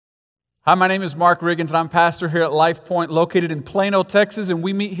Hi, my name is Mark Riggins, and I'm pastor here at Life Point, located in Plano, Texas, and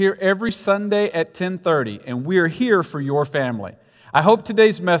we meet here every Sunday at 10:30, and we are here for your family. I hope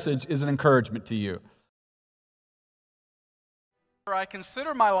today's message is an encouragement to you. I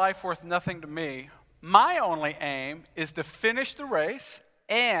consider my life worth nothing to me. My only aim is to finish the race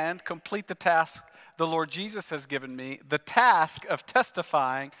and complete the task the Lord Jesus has given me, the task of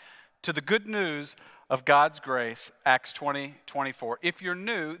testifying to the good news of God's grace, Acts 20:24. If you're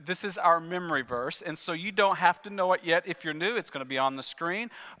new, this is our memory verse, and so you don't have to know it yet. If you're new, it's going to be on the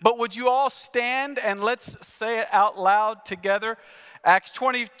screen. But would you all stand and let's say it out loud together? Acts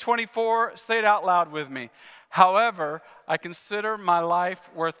 20:24, say it out loud with me. However, I consider my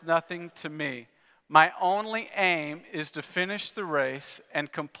life worth nothing to me. My only aim is to finish the race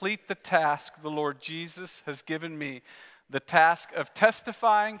and complete the task the Lord Jesus has given me, the task of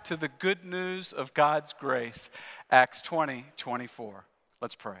testifying to the good news of God's grace, Acts 20:24.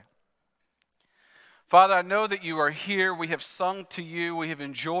 Let's pray. Father, I know that you are here. We have sung to you. We have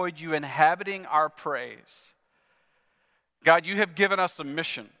enjoyed you inhabiting our praise. God, you have given us a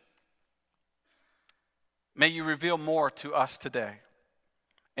mission. May you reveal more to us today.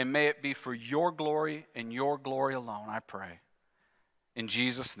 And may it be for your glory and your glory alone, I pray. In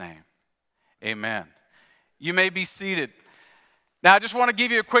Jesus' name, amen. You may be seated. Now, I just want to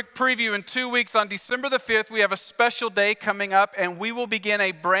give you a quick preview. In 2 weeks, on December the 5th, we have a special day coming up, and we will begin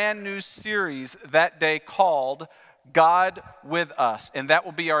a brand new series that day called God with Us. And that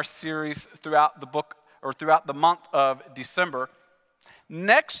will be our series throughout the month of December.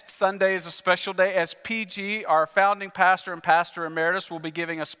 Next Sunday is a special day as PG, our founding pastor and pastor emeritus, will be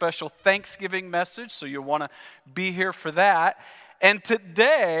giving a special Thanksgiving message, so you'll want to be here for that. And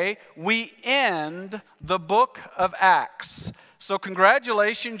today, we end the book of Acts. So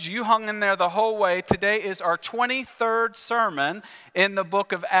congratulations, you hung in there the whole way. Today is our 23rd sermon in the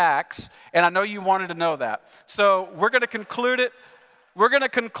book of Acts, and I know you wanted to know that. So we're going to conclude it. We're going to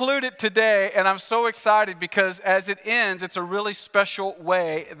conclude it today, and I'm so excited because as it ends, it's a really special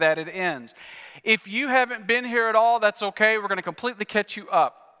way that it ends. If you haven't been here at all, that's okay. We're going to completely catch you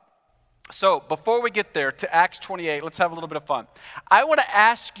up. So before we get there to Acts 28, let's have a little bit of fun. I want to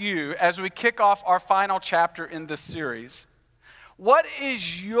ask you, as we kick off our final chapter in this series, what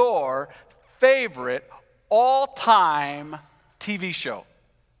is your favorite all-time TV show?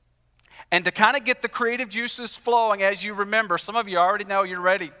 And to kind of get the creative juices flowing, as you remember, some of you already know you're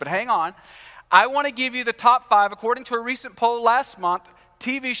ready, but hang on. I want to give you the top 5, according to a recent poll last month,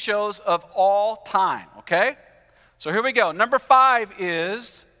 TV shows of all time, okay? So here we go. Number 5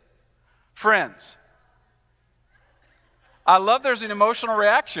 is Friends. I love there's an emotional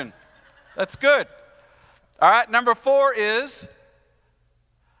reaction. That's good. All right, number 4 is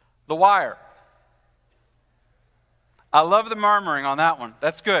The Wire. I love the murmuring on that one.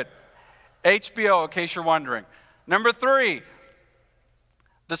 That's good. HBO, in case you're wondering. Number 3,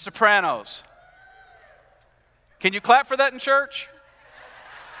 The Sopranos. Can you clap for that in church?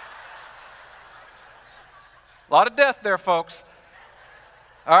 A lot of death there, folks.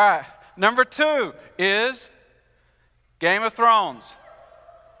 All right. Number 2 is Game of Thrones.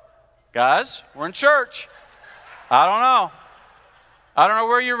 Guys, we're in church. I don't know. I don't know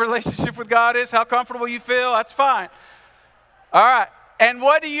where your relationship with God is, how comfortable you feel. That's fine. All right. And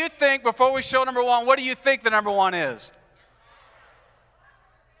what do you think, before we show number 1, what do you think the number 1 is?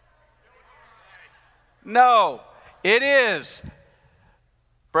 No, it is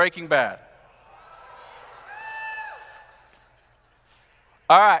Breaking Bad.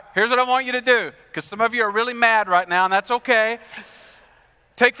 All right, here's what I want you to do, because some of you are really mad right now, and that's okay.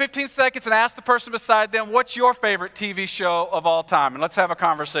 Take 15 seconds and ask the person beside them, what's your favorite TV show of all time? And let's have a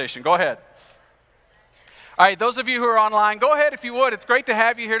conversation. Go ahead. All right, those of you who are online, go ahead if you would. It's great to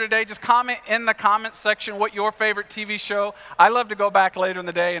have you here today. Just comment in the comment section what your favorite TV show. I love to go back later in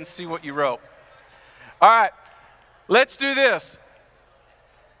the day and see what you wrote. All right, let's do this.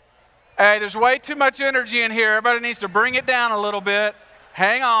 Hey, there's way too much energy in here. Everybody needs to bring it down a little bit.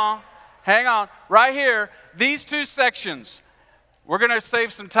 Hang on. Right here, these 2 sections. We're going to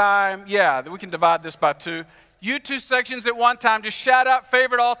save some time. Yeah, we can divide this by 2. You 2 sections at one time. Just shout out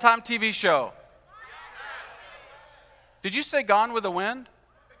favorite all-time TV show. Did you say Gone with the Wind?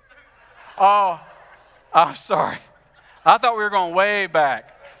 Oh, I'm sorry. I thought we were going way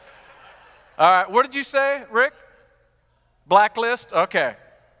back. All right, what did you say, Rick? Blacklist? Okay.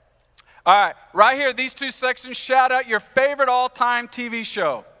 All right, right here, these 2 sections, shout out your favorite all-time TV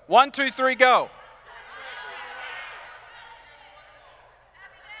show. 1, 2, 3, go.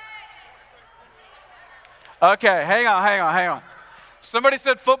 Okay, hang on. Somebody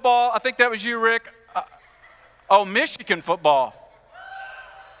said football. I think that was you, Rick. Oh, Michigan football.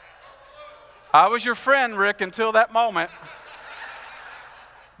 I was your friend, Rick, until that moment.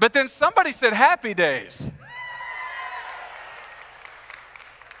 But then somebody said happy days.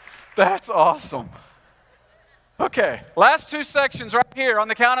 That's awesome. Okay, last two sections right here. On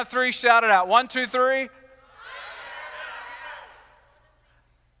the count of three, shout it out. 1, 2, 3.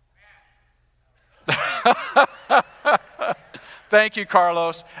 Thank you,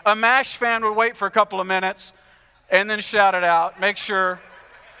 Carlos. A MASH fan would wait for a couple of minutes and then shout it out. Make sure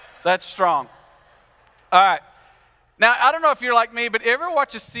that's strong. All right. Now, I don't know if you're like me, but ever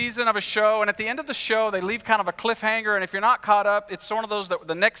watch a season of a show, and at the end of the show, they leave kind of a cliffhanger, and if you're not caught up, it's one of those that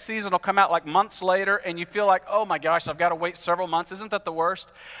the next season will come out like months later, and you feel like, oh my gosh, I've got to wait several months. Isn't that the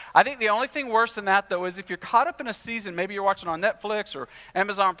worst? I think the only thing worse than that, though, is if you're caught up in a season, maybe you're watching on Netflix or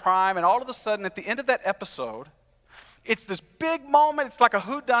Amazon Prime, and all of a sudden, at the end of that episode, it's this big moment, it's like a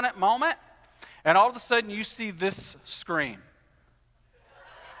whodunit moment, and all of a sudden, you see this screen.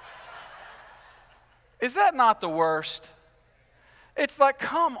 Is that not the worst? It's like,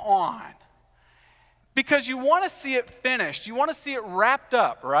 come on. Because you want to see it finished. You want to see it wrapped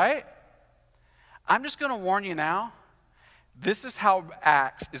up, right? I'm just going to warn you now. This is how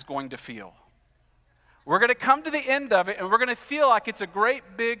Acts is going to feel. We're going to come to the end of it, and we're going to feel like it's a great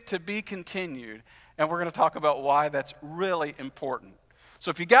big to be continued. And we're going to talk about why that's really important. So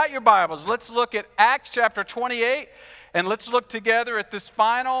if you got your Bibles, let's look at Acts chapter 28, and let's look together at this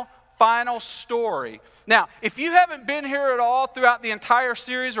final story. Now, if you haven't been here at all throughout the entire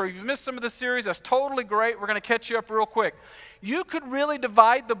series, or you've missed some of the series, that's totally great. We're going to catch you up real quick. You could really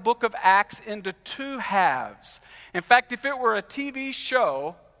divide the book of Acts into two halves. In fact, if it were a TV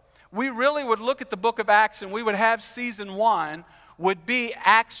show, we really would look at the book of Acts and we would have season 1 would be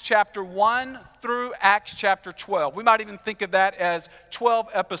Acts chapter 1 through Acts chapter 12. We might even think of that as 12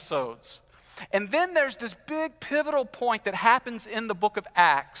 episodes. And then there's this big pivotal point that happens in the book of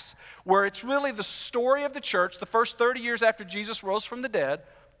Acts where it's really the story of the church, the first 30 years after Jesus rose from the dead,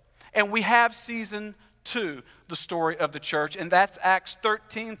 and we have season 2, the story of the church, and that's Acts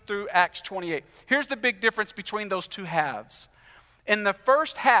 13 through Acts 28. Here's the big difference between those two halves. In the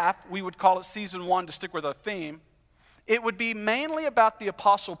first half, we would call it season 1 to stick with our theme, it would be mainly about the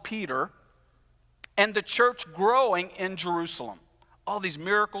Apostle Peter and the church growing in Jerusalem. All these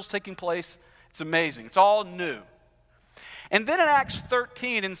miracles taking place. It's amazing. It's all new. And then in Acts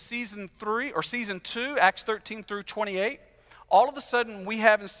 13, in season 2, Acts 13 through 28, all of a sudden we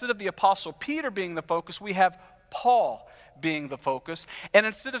have, instead of the Apostle Peter being the focus, we have Paul being the focus. And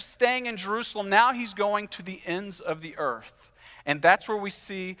instead of staying in Jerusalem, now he's going to the ends of the earth. And that's where we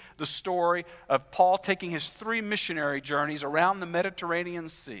see the story of Paul taking his 3 missionary journeys around the Mediterranean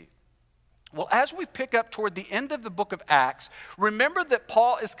Sea. Well, as we pick up toward the end of the book of Acts, remember that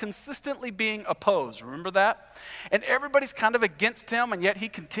Paul is consistently being opposed. Remember that? And everybody's kind of against him, and yet he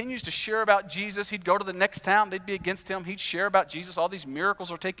continues to share about Jesus. He'd go to the next town, they'd be against him. He'd share about Jesus. All these miracles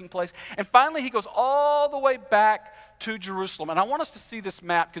are taking place. And finally, he goes all the way back to Jerusalem. And I want us to see this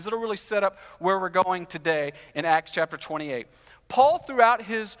map because it'll really set up where we're going today in Acts chapter 28. Paul, throughout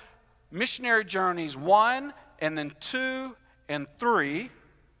his missionary journeys, 1 and then 2 and 3,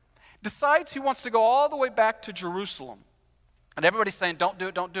 decides he wants to go all the way back to Jerusalem. And everybody's saying, don't do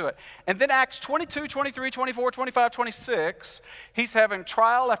it, don't do it. And then Acts 22, 23, 24, 25, 26, he's having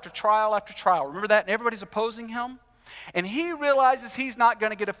trial after trial after trial. Remember that? And everybody's opposing him. And he realizes he's not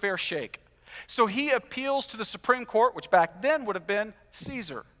going to get a fair shake. So he appeals to the Supreme Court, which back then would have been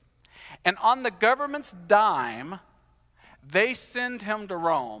Caesar. And on the government's dime, they send him to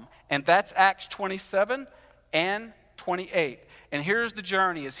Rome. And that's Acts 27 and 28. And here's the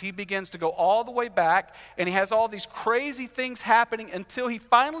journey as he begins to go all the way back, and he has all these crazy things happening until he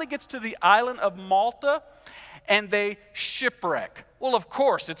finally gets to the island of Malta, and they shipwreck. Well, of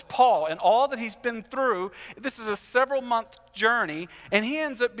course, it's Paul, and all that he's been through. This is a several-month journey, and he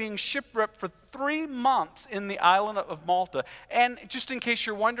ends up being shipwrecked for 3 months in the island of Malta. And just in case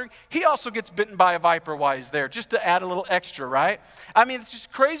you're wondering, he also gets bitten by a viper while he's there, just to add a little extra, right? I mean, it's just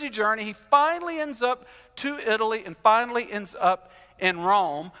a crazy journey. He finally ends up to Italy and finally ends up in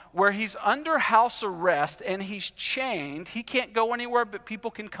Rome, where he's under house arrest and he's chained. He can't go anywhere, but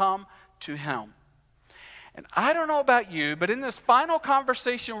people can come to him. And I don't know about you, but in this final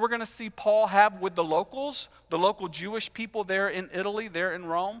conversation we're going to see Paul have with the locals, the local Jewish people there in Italy, there in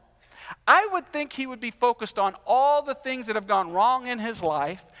Rome, I would think he would be focused on all the things that have gone wrong in his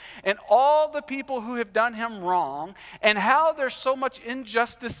life and all the people who have done him wrong and how there's so much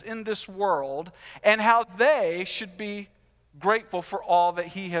injustice in this world and how they should be grateful for all that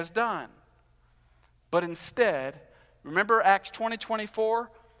he has done. But instead, remember Acts 20:24?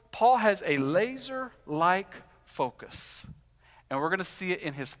 Paul has a laser-like focus. And we're going to see it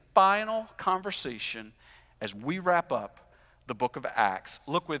in his final conversation as we wrap up the book of Acts.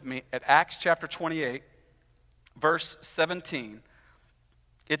 Look with me at Acts chapter 28, verse 17.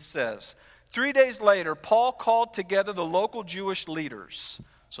 It says, 3 days later, Paul called together the local Jewish leaders.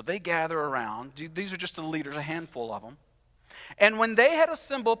 So they gather around. These are just the leaders, a handful of them. And when they had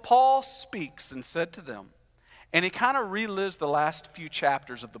assembled, Paul speaks and said to them, and he kind of relives the last few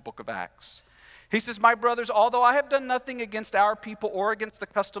chapters of the book of Acts. He says, my brothers, although I have done nothing against our people or against the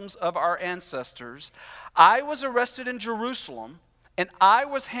customs of our ancestors, I was arrested in Jerusalem, and I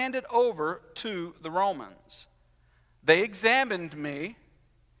was handed over to the Romans. They examined me,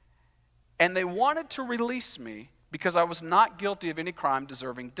 and they wanted to release me because I was not guilty of any crime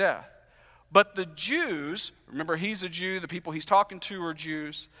deserving death. But the Jews, remember he's a Jew, the people he's talking to are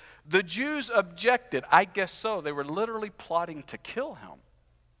Jews. The Jews objected. I guess so. They were literally plotting to kill him.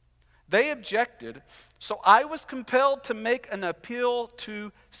 They objected, so I was compelled to make an appeal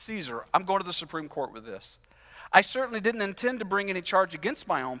to Caesar. I'm going to the Supreme Court with this. I certainly didn't intend to bring any charge against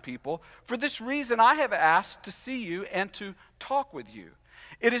my own people. For this reason, I have asked to see you and to talk with you.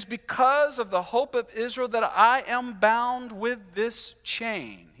 It is because of the hope of Israel that I am bound with this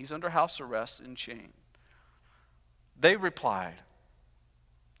chain. He's under house arrest and chained. They replied,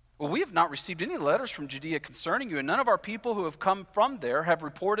 well, we have not received any letters from Judea concerning you, and none of our people who have come from there have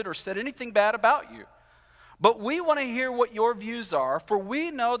reported or said anything bad about you. But we want to hear what your views are, for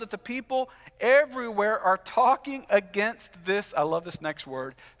we know that the people everywhere are talking against this, I love this next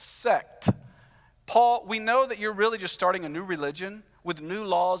word, sect. Paul, we know that you're really just starting a new religion with new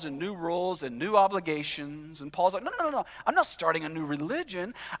laws and new rules and new obligations. And Paul's like, no. I'm not starting a new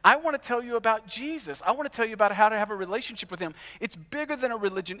religion. I want to tell you about Jesus. I want to tell you about how to have a relationship with him. It's bigger than a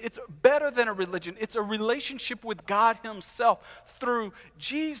religion. It's better than a religion. It's a relationship with God himself through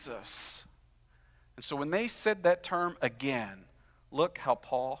Jesus. And so when they said that term again, look how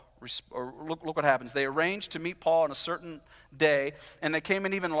look what happens. They arranged to meet Paul on a certain day, and they came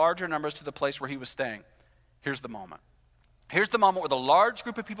in even larger numbers to the place where he was staying. Here's the moment. Here's the moment where the large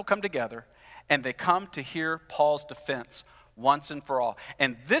group of people come together and they come to hear Paul's defense once and for all.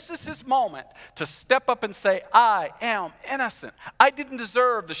 And this is his moment to step up and say, I am innocent. I didn't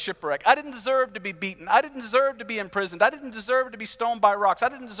deserve the shipwreck. I didn't deserve to be beaten. I didn't deserve to be imprisoned. I didn't deserve to be stoned by rocks. I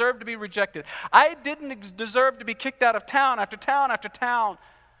didn't deserve to be rejected. I didn't deserve to be kicked out of town after town after town.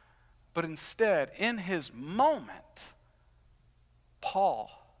 But instead, in his moment, Paul,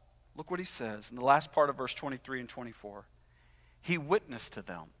 look what he says in the last part of verse 23 and 24. He witnessed to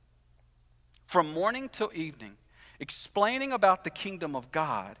them from morning till evening, explaining about the kingdom of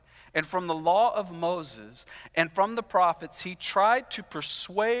God, and from the law of Moses and from the prophets, he tried to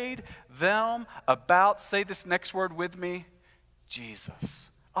persuade them about, say this next word with me,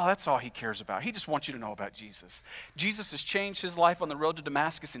 Jesus. Oh, that's all he cares about. He just wants you to know about Jesus. Jesus has changed his life on the road to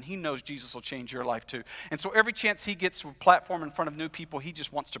Damascus, and he knows Jesus will change your life too. And so every chance he gets a platform in front of new people, he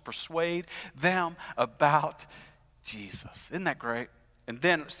just wants to persuade them about Jesus. Isn't that great? And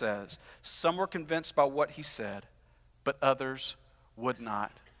then it says, some were convinced by what he said, but others would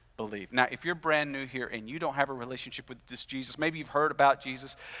not believe. Now, if you're brand new here and you don't have a relationship with this Jesus, maybe you've heard about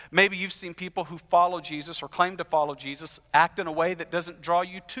Jesus, maybe you've seen people who follow Jesus or claim to follow Jesus act in a way that doesn't draw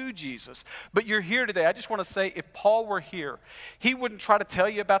you to Jesus, but you're here today. I just want to say, if Paul were here, he wouldn't try to tell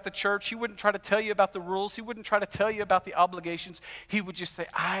you about the church. He wouldn't try to tell you about the rules. He wouldn't try to tell you about the obligations. He would just say,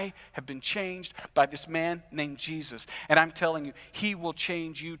 I have been changed by this man named Jesus, and I'm telling you, he will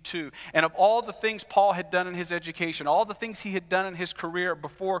change you too. And of all the things Paul had done in his education, all the things he had done in his career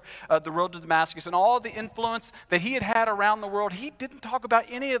before the road to Damascus, and all the influence that he had had around the world, he didn't talk about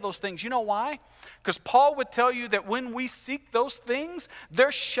any of those things. You know why? Because Paul would tell you that when we seek those things,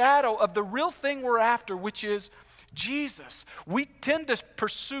 they're shadow of the real thing we're after, which is Jesus. We tend to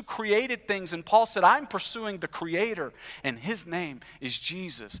pursue created things, and Paul said, I'm pursuing the Creator, and his name is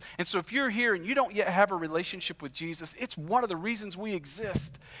Jesus. And so if you're here and you don't yet have a relationship with Jesus, it's one of the reasons we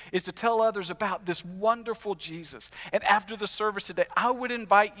exist, is to tell others about this wonderful Jesus. And after the service today, I would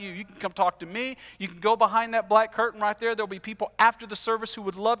invite you. You can come talk to me. You can go behind that black curtain right there. There'll be people after the service who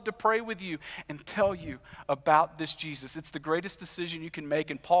would love to pray with you and tell you about this Jesus. It's the greatest decision you can make,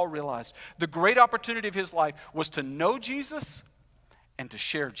 and Paul realized the great opportunity of his life was to know Jesus and to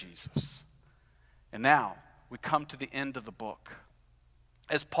share Jesus. And now we come to the end of the book.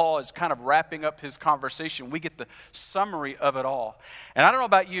 As Paul is kind of wrapping up his conversation, we get the summary of it all. And I don't know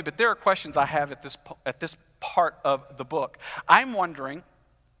about you, but there are questions I have at this part of the book. I'm wondering,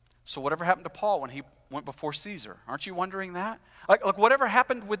 so whatever happened to Paul when he went before Caesar? Aren't you wondering that? Like whatever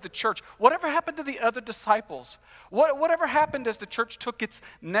happened with the church? Whatever happened to the other disciples? Whatever happened as the church took its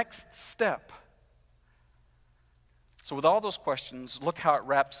next step? So with all those questions, look how it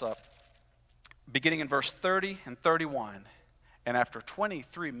wraps up, beginning in verse 30 and 31. And after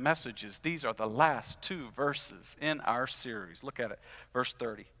 23 messages, these are the last 2 verses in our series. Look at it, verse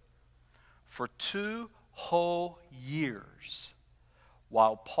 30. For 2 whole years,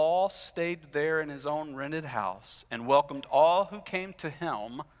 while Paul stayed there in his own rented house and welcomed all who came to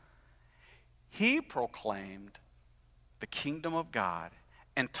him, he proclaimed the kingdom of God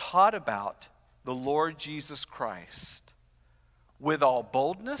and taught about the Lord Jesus Christ with all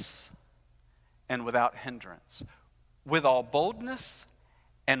boldness and without hindrance. With all boldness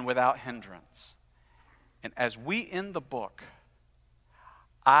and without hindrance. And as we end the book,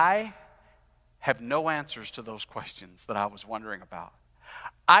 I have no answers to those questions that I was wondering about.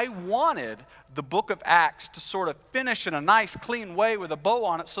 I wanted the book of Acts to sort of finish in a nice, clean way with a bow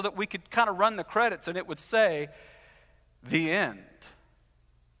on it so that we could kind of run the credits and it would say, the end.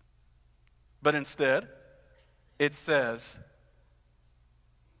 But instead, it says,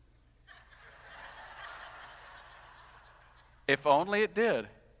 if only it did.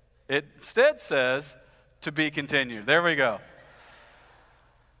 It instead says, to be continued. There we go.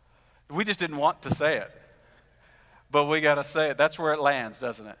 We just didn't want to say it. But we got to say it. That's where it lands,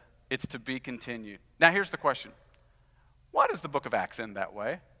 doesn't it? It's to be continued. Now here's the question. Why does the book of Acts end that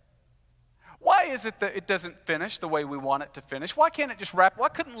way? Why is it that it doesn't finish the way we want it to finish? Why can't it just wrap? Why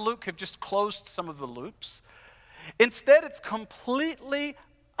couldn't Luke have just closed some of the loops? Instead, it's completely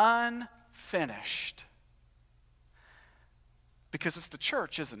unfinished. Because it's the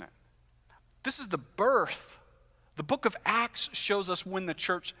church, isn't it? This is the birth. The book of Acts shows us when the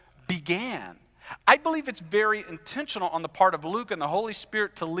church began. I believe it's very intentional on the part of Luke and the Holy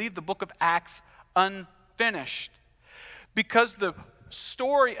Spirit to leave the book of Acts unfinished. Because the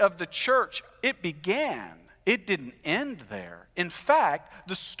story of the church, it began. It didn't end there. In fact,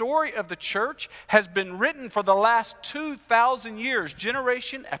 the story of the church has been written for the last 2,000 years,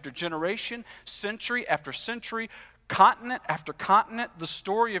 generation after generation, century after century, continent after continent. The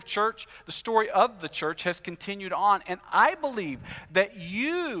story of the church has continued on. And I believe that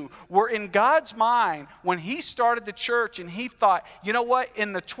you were in God's mind when he started the church and he thought, you know what,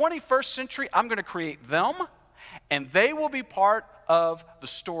 in the 21st century, I'm going to create them and they will be part of the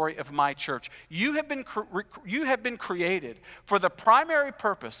story of my church. You have been created for the primary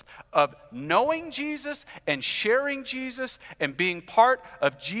purpose of knowing Jesus and sharing Jesus and being part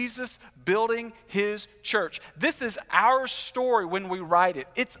of Jesus building his church. This is our story when we write it.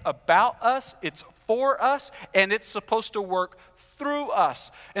 It's about us, it's for us, and it's supposed to work through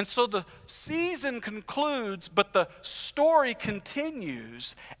us. And so the season concludes, but the story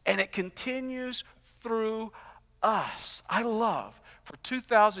continues, and it continues through us. I love for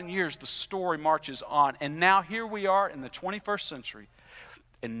 2,000 years, the story marches on. And now here we are in the 21st century.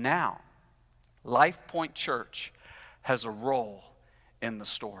 And now, Life Point Church has a role in the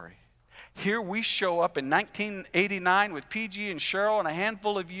story. Here we show up in 1989 with PG and Cheryl and a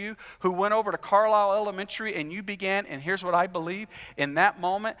handful of you who went over to Carlisle Elementary and you began, and here's what I believe, in that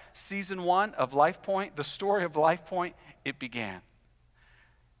moment, season 1 of Life Point, the story of Life Point, it began.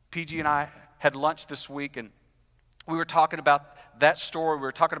 PG and I had lunch this week and we were talking about that story. We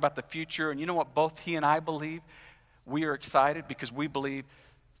were talking about the future. And you know what both he and I believe? We are excited because we believe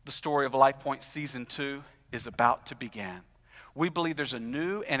the story of Life Point Season 2 is about to begin. We believe there's a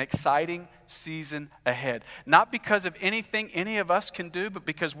new and exciting season ahead. Not because of anything any of us can do, but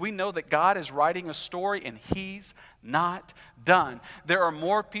because we know that God is writing a story and he's not done. There are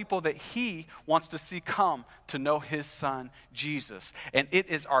more people that he wants to see come to know his son, Jesus. And it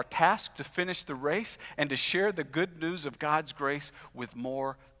is our task to finish the race and to share the good news of God's grace with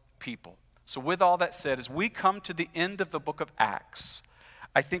more people. So with all that said, as we come to the end of the book of Acts,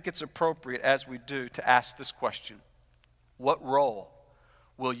 I think it's appropriate as we do to ask this question. What role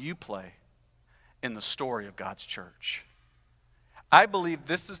will you play in the story of God's church? I believe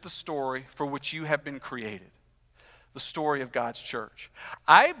this is the story for which you have been created, the story of God's church.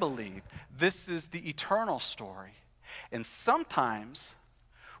 I believe this is the eternal story. And sometimes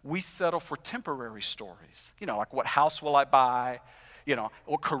we settle for temporary stories. You know, like what house will I buy? You know,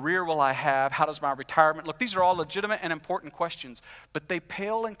 what career will I have? How does my retirement look? These are all legitimate and important questions, but they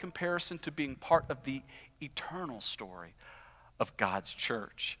pale in comparison to being part of the eternal story of God's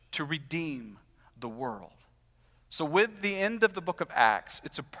church to redeem the world. So with the end of the book of Acts,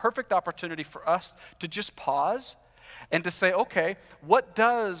 it's a perfect opportunity for us to just pause and to say, okay, what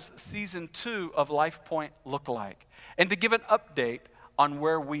does season 2 of Life Point look like? And to give an update on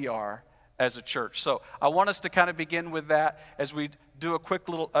where we are as a church. So I want us to kind of begin with that as we do a quick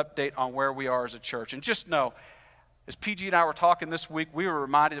little update on where we are as a church. And just know, As PG and I were talking this week, we were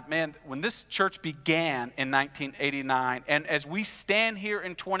reminded, man, when this church began in 1989, and as we stand here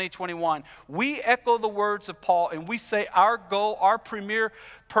in 2021, we echo the words of Paul, and we say our goal, our premier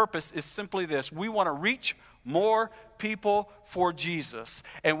purpose is simply this. We want to reach more people for Jesus.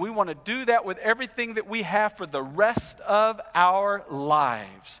 And we want to do that with everything that we have for the rest of our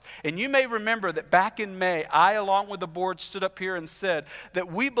lives. And you may remember that back in May, I, along with the board, stood up here and said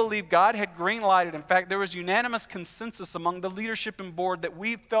that we believe God had green-lighted. In fact, there was unanimous consensus among the leadership and board that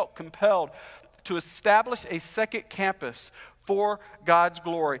we felt compelled to establish a second campus for God's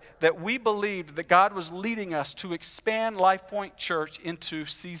glory, that we believed that God was leading us to expand Life Point Church into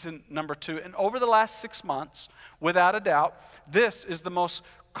season number 2. And over the last 6 months, without a doubt, this is the most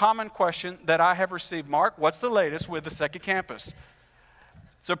common question that I have received. Mark, what's the latest with the second campus?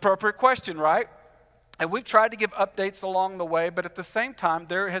 It's an appropriate question, right? And we've tried to give updates along the way, but at the same time,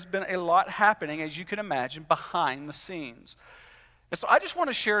 there has been a lot happening, as you can imagine, behind the scenes. And so I just want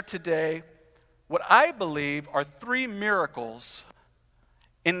to share today what I believe are 3 miracles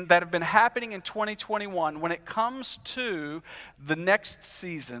that have been happening in 2021 when it comes to the next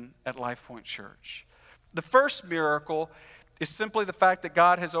season at Life Point Church. The first miracle is simply the fact that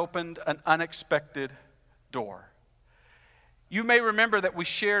God has opened an unexpected door. You may remember that we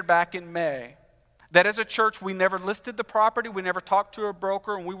shared back in May that as a church we never listed the property, we never talked to a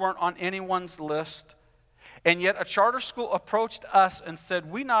broker, and we weren't on anyone's list. And yet a charter school approached us and said,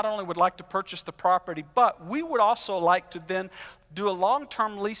 we not only would like to purchase the property, but we would also like to then do a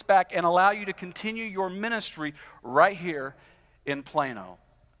long-term lease back and allow you to continue your ministry right here in Plano.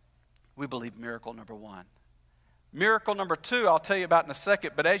 We believe miracle number 1. Miracle number 2, I'll tell you about in a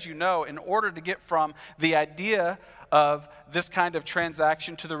second, but as you know, in order to get from the idea of this kind of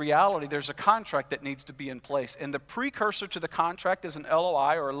transaction to the reality, there's a contract that needs to be in place. And the precursor to the contract is an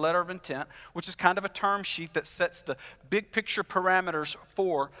LOI, or a letter of intent, which is kind of a term sheet that sets the big picture parameters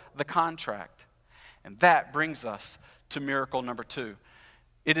for the contract. And that brings us to miracle number 2.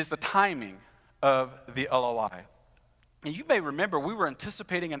 It is the timing of the LOI. And you may remember we were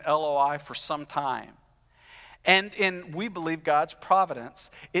anticipating an LOI for some time. And in, we believe, God's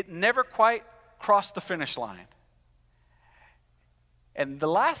providence, it never quite crossed the finish line. And the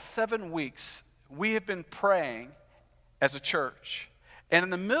last 7 weeks, we have been praying as a church. And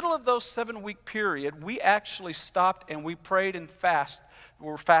in the middle of those 7-week period, we actually stopped and we prayed and fasted. We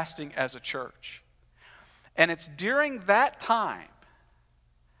were fasting as a church. And it's during that time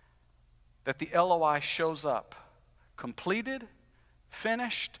that the LOI shows up, completed,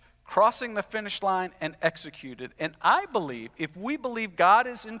 finished, crossing the finish line, and executed. And I believe, if we believe God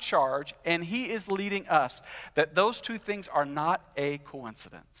is in charge and He is leading us, that those 2 things are not a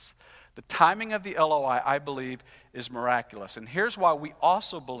coincidence. The timing of the LOI, I believe, is miraculous. And here's why we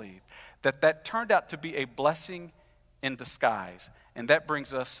also believe that that turned out to be a blessing in disguise. And that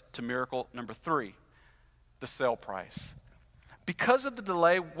brings us to miracle number 3, the sale price. Because of the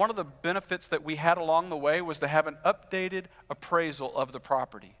delay, one of the benefits that we had along the way was to have an updated appraisal of the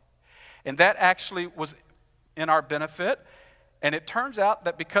property. And that actually was in our benefit. And it turns out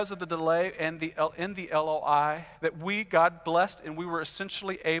that because of the delay in the LOI, that God blessed, and we were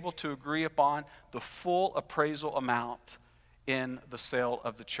essentially able to agree upon the full appraisal amount in the sale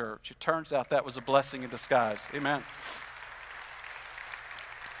of the church. It turns out that was a blessing in disguise. Amen.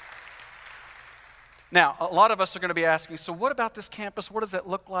 Now, a lot of us are going to be asking, so what about this campus? What does that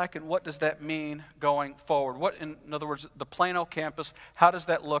look like, and what does that mean going forward? What, in other words, the Plano campus, how does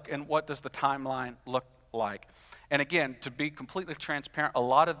that look, and what does the timeline look like? And again, to be completely transparent, a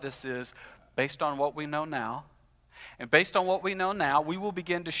lot of this is based on what we know now. And based on what we know now, we will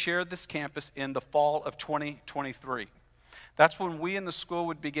begin to share this campus in the fall of 2023. That's when we in the school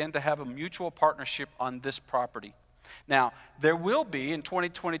would begin to have a mutual partnership on this property. Now, there will be, in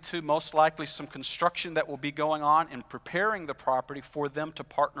 2022, most likely some construction that will be going on in preparing the property for them to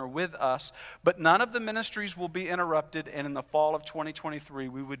partner with us, but none of the ministries will be interrupted, and in the fall of 2023,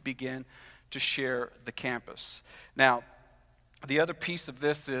 we would begin to share the campus. Now, the other piece of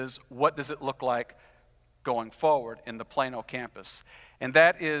this is, what does it look like going forward in the Plano campus? And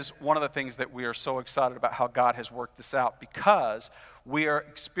that is one of the things that we are so excited about, how God has worked this out, because we are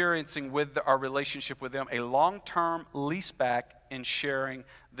experiencing with our relationship with them a long-term lease back in sharing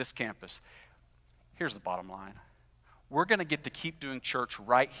this campus. Here's the bottom line. We're going to get to keep doing church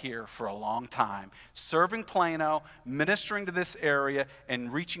right here for a long time, serving Plano, ministering to this area,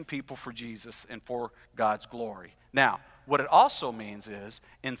 and reaching people for Jesus and for God's glory. Now, what it also means is,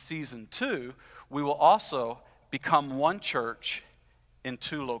 in season 2, we will also become one church in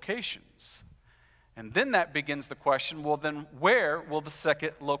 2 locations. And then that begins the question, well, then where will the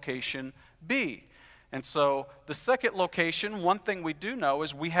second location be? And so The second location, one thing we do know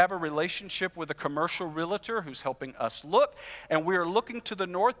is we have a relationship with a commercial realtor who's helping us look, and we are looking to the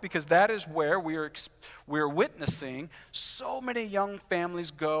north because that is where we are witnessing so many young families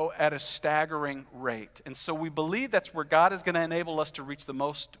go at a staggering rate. And so we believe that's where God is going to enable us to reach the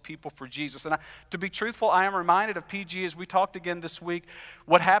most people for Jesus. And to be truthful, I am reminded of PG as we talked again this week,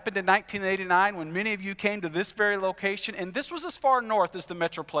 what happened in 1989 when many of you came to this very location, and this was as far north as the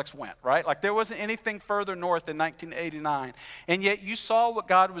Metroplex went, right? Like there wasn't anything further north than 1989. And yet you saw what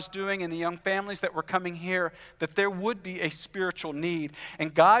God was doing in the young families that were coming here, that there would be a spiritual need.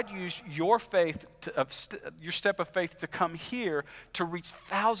 And God used your faith, your step of faith to come here to reach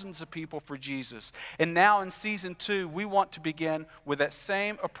thousands of people for Jesus. And now in season 2, we want to begin with that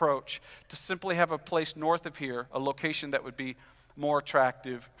same approach to simply have a place north of here, a location that would be more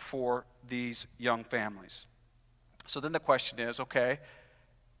attractive for these young families. So then the question is, okay,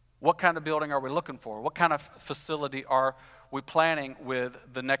 what kind of building are we looking for? What kind of facility are we planning with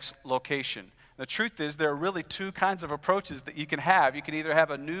the next location? The truth is there are really two kinds of approaches that you can have. You can either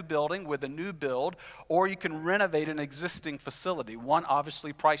have a new building with a new build, or you can renovate an existing facility. One,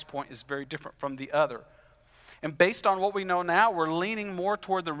 obviously, price point is very different from the other. And based on what we know now, we're leaning more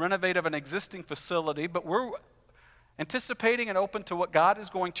toward the renovate of an existing facility, but we're anticipating and open to what God is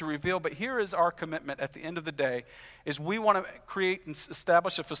going to reveal. But here is our commitment at the end of the day, is we want to create and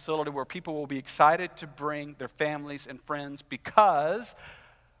establish a facility where people will be excited to bring their families and friends because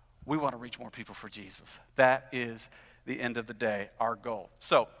we want to reach more people for Jesus. That is the end of the day, our goal.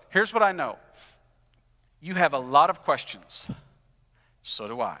 So here's what I know. You have a lot of questions. So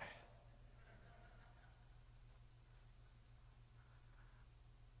do I.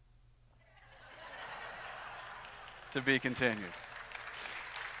 To be continued.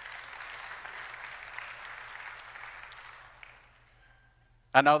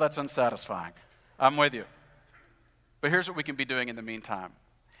 I know that's unsatisfying. I'm with you. But here's what we can be doing in the meantime.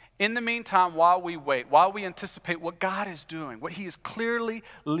 In the meantime, while we wait, while we anticipate what God is doing, what He is clearly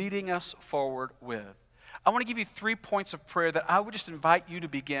leading us forward with, I want to give you 3 points of prayer that I would just invite you to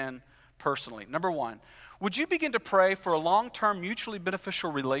begin personally. Number 1, would you begin to pray for a long-term mutually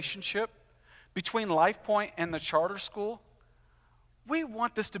beneficial relationship between LifePoint and the charter school? We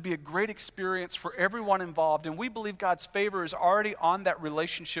want this to be a great experience for everyone involved, and we believe God's favor is already on that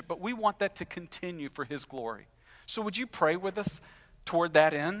relationship, but we want that to continue for His glory. So would you pray with us toward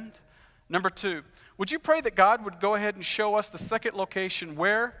that end? Number 2, would you pray that God would go ahead and show us the second location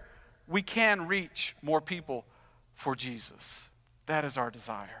where we can reach more people for Jesus? That is our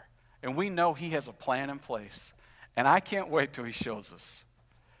desire. And we know He has a plan in place, and I can't wait till He shows us.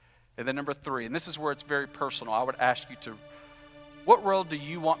 And then number 3, and this is where it's very personal, I would ask you to, what role do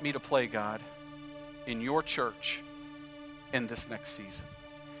you want me to play, God, in your church in this next season?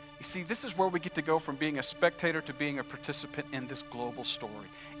 You see, this is where we get to go from being a spectator to being a participant in this global story,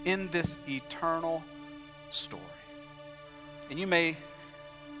 in this eternal story. And you may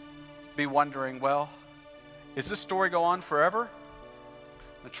be wondering, well, is this story go on forever?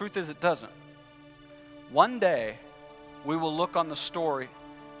 The truth is it doesn't. One day, we will look on the story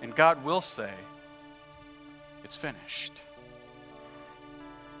and God will say, it's finished.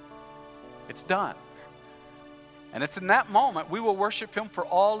 It's done. And it's in that moment we will worship Him for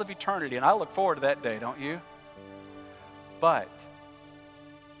all of eternity. And I look forward to that day, don't you? But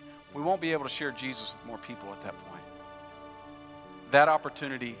we won't be able to share Jesus with more people at that point. That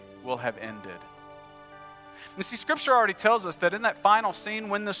opportunity will have ended. You see, Scripture already tells us that in that final scene,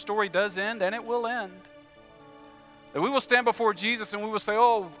 when the story does end, and it will end, that we will stand before Jesus and we will say,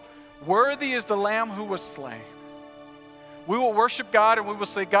 oh, worthy is the Lamb who was slain. We will worship God and we will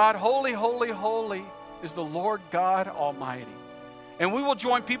say, God, holy, holy, holy is the Lord God Almighty. And we will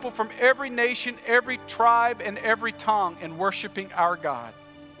join people from every nation, every tribe, and every tongue in worshiping our God.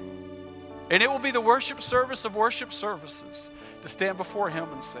 And it will be the worship service of worship services to stand before Him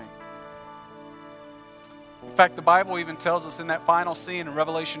and sing. In fact, the Bible even tells us in that final scene in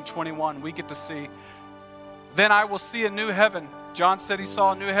Revelation 21, we get to see, then I will see a new heaven. John said he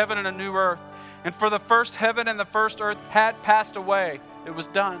saw a new heaven and a new earth. And for the first heaven and the first earth had passed away. It was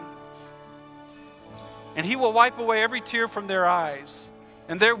done. And He will wipe away every tear from their eyes.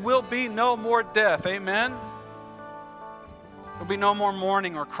 And there will be no more death. Amen? There will be no more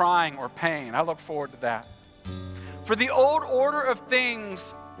mourning or crying or pain. I look forward to that. For the old order of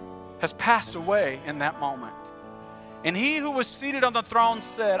things has passed away in that moment. And He who was seated on the throne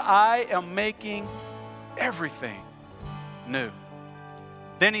said, I am making everything new.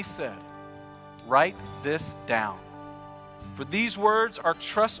 Then He said, write this down, for these words are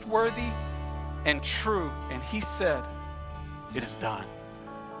trustworthy and true. And He said, it is done.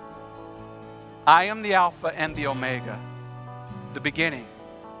 I am the Alpha and the Omega, the beginning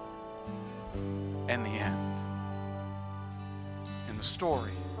and the end. And the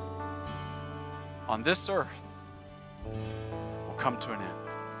story on this earth will come to an end.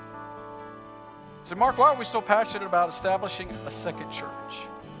 So, Mark, why are we so passionate about establishing a second church?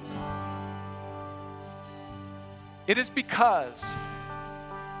 It is because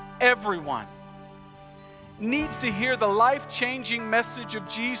everyone needs to hear the life-changing message of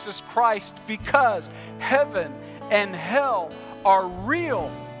Jesus Christ, because heaven and hell are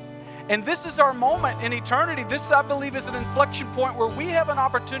real. And this is our moment in eternity. This, I believe, is an inflection point where we have an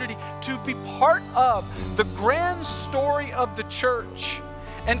opportunity to be part of the grand story of the church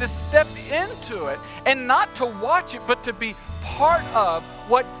and to step into it, and not to watch it, but to be part of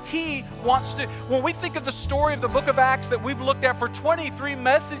what He wants to. When we think of the story of the book of Acts that we've looked at for 23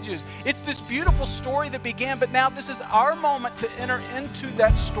 messages, it's this beautiful story that began, but now this is our moment to enter into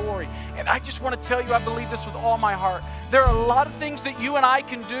that story. And I just want to tell you, I believe this with all my heart. There are a lot of things that you and I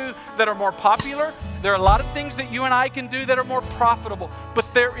can do that are more popular. There are a lot of things that you and I can do that are more profitable.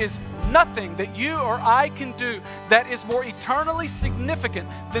 But there is nothing that you or I can do that is more eternally significant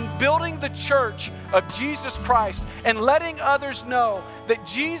than building the church of Jesus Christ and letting others know that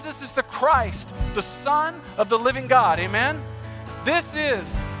Jesus is the Christ, the Son of the living God. Amen? This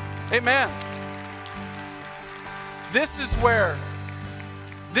is where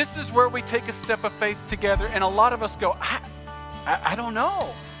we take a step of faith together. And a lot of us go, I don't know.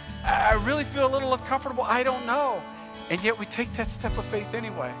 I really feel a little uncomfortable. I don't know. And yet we take that step of faith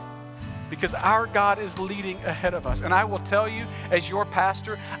anyway, because our God is leading ahead of us. And I will tell you, as your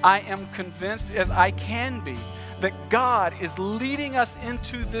pastor, I am convinced, as I can be, that God is leading us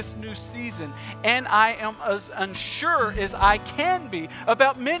into this new season. And I am as unsure as I can be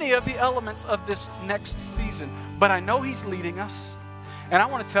about many of the elements of this next season. But I know He's leading us. And I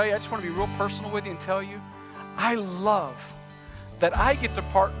want to tell you, I just want to be real personal with you and tell you, I love that I get to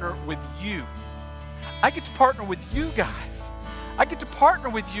partner with you. I get to partner with you guys. I get to partner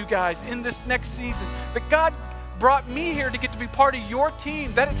with you guys in this next season. That God brought me here to get to be part of your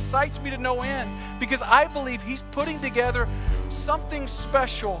team. That excites me to no end, because I believe He's putting together something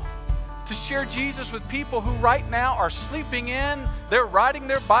special to share Jesus with people who right now are sleeping in, they're riding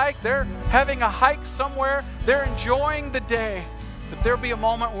their bike, they're having a hike somewhere, they're enjoying the day. But there'll be a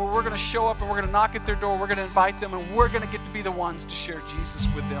moment where we're going to show up and we're going to knock at their door, we're going to invite them, and we're going to get to be the ones to share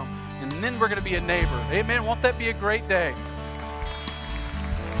Jesus with them. And then we're going to be a neighbor. Amen? Won't that be a great day?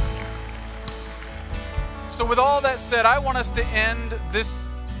 So with all that said, I want us to end this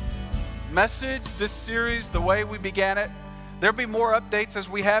message, this series, the way we began it. There'll be more updates as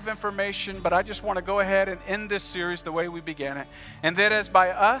we have information, but I just want to go ahead and end this series the way we began it. And that is by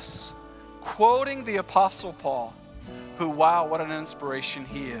us quoting the Apostle Paul, who, wow, what an inspiration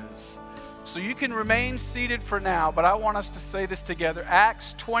he is. So you can remain seated for now, but I want us to say this together.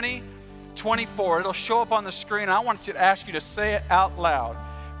 Acts 20:24. It'll show up on the screen. I want you to ask you to say it out loud,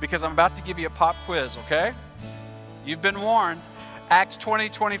 because I'm about to give you a pop quiz, okay? You've been warned. Acts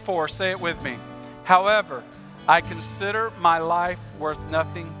 20:24. Say it with me. However, I consider my life worth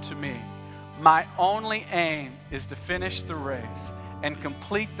nothing to me. My only aim is to finish the race and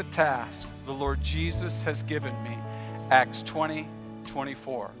complete the task the Lord Jesus has given me. Acts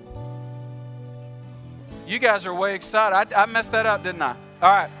 20:24. You guys are way excited. I messed that up, didn't I? All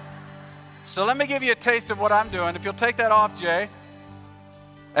right. So let me give you a taste of what I'm doing. If you'll take that off, Jay,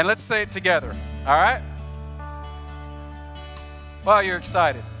 and let's say it together. All right? Well, you're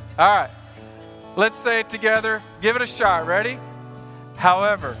excited. All right. Let's say it together. Give it a shot. Ready?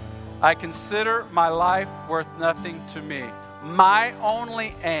 However, I consider my life worth nothing to me. My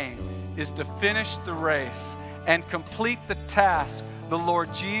only aim is to finish the race and complete the task the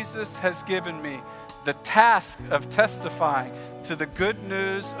Lord Jesus has given me, the task of testifying to the good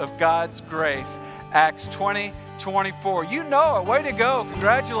news of God's grace. Acts 20:24. You know it. Way to go.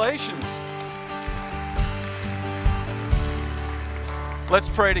 Congratulations. Let's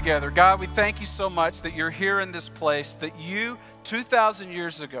pray together. God, we thank you so much that you're here in this place, that you, 2,000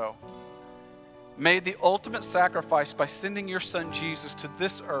 years ago, made the ultimate sacrifice by sending your Son Jesus to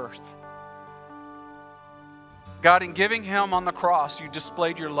this earth. God, in giving him on the cross, you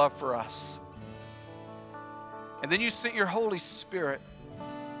displayed your love for us. And then you sent your Holy Spirit.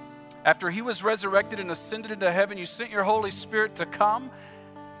 After he was resurrected and ascended into heaven, you sent your Holy Spirit to come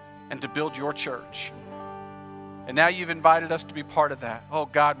and to build your church. And now you've invited us to be part of that. Oh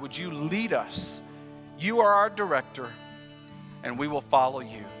God, would you lead us? You are our director, and we will follow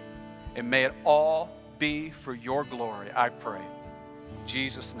you. And may it all be for your glory, I pray. In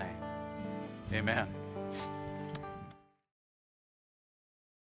Jesus' name, amen.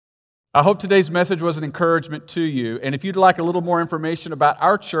 I hope today's message was an encouragement to you. And if you'd like a little more information about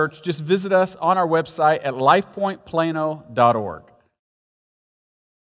our church, just visit us on our website at lifepointplano.org.